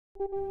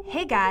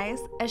Hey guys,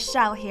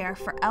 Michelle here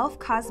for e.l.f.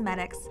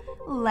 Cosmetics.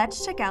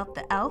 Let's check out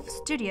the e.l.f.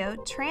 Studio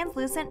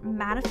Translucent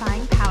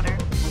Mattifying Powder.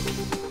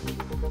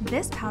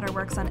 This powder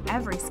works on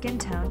every skin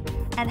tone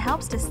and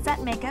helps to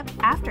set makeup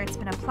after it's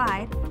been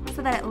applied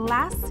so that it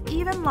lasts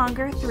even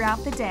longer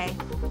throughout the day.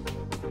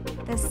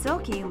 The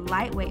silky,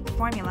 lightweight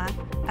formula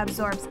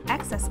absorbs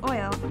excess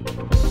oil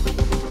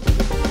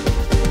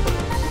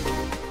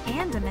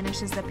and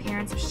diminishes the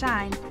appearance of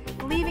shine,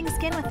 leaving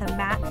skin with a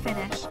matte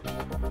finish.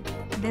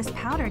 This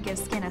powder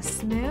gives skin a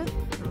smooth,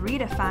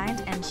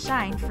 redefined, and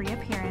shine-free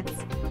appearance.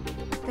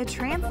 The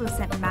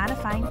translucent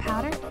mattifying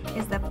powder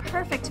is the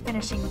perfect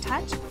finishing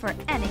touch for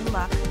any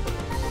look.